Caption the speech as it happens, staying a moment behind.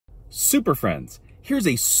Super friends, here's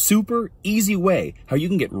a super easy way how you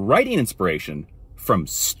can get writing inspiration from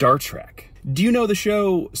Star Trek. Do you know the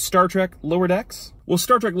show Star Trek Lower Decks? Well,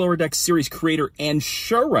 Star Trek Lower Decks series creator and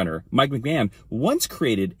showrunner Mike McMahan once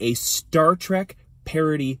created a Star Trek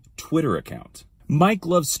parody Twitter account. Mike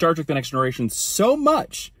loves Star Trek The Next Generation so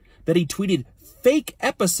much that he tweeted fake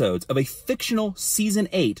episodes of a fictional Season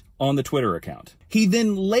 8 on the Twitter account. He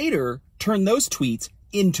then later turned those tweets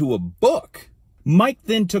into a book. Mike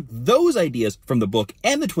then took those ideas from the book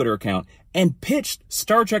and the Twitter account and pitched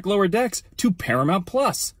Star Trek Lower Decks to Paramount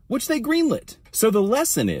Plus, which they greenlit. So the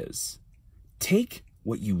lesson is, take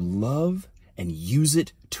what you love and use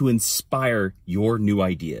it to inspire your new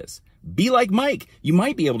ideas. Be like Mike. You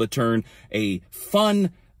might be able to turn a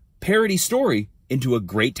fun parody story into a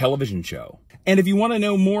great television show. And if you want to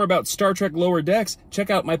know more about Star Trek Lower Decks, check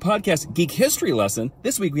out my podcast, Geek History Lesson.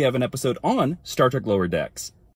 This week we have an episode on Star Trek Lower Decks.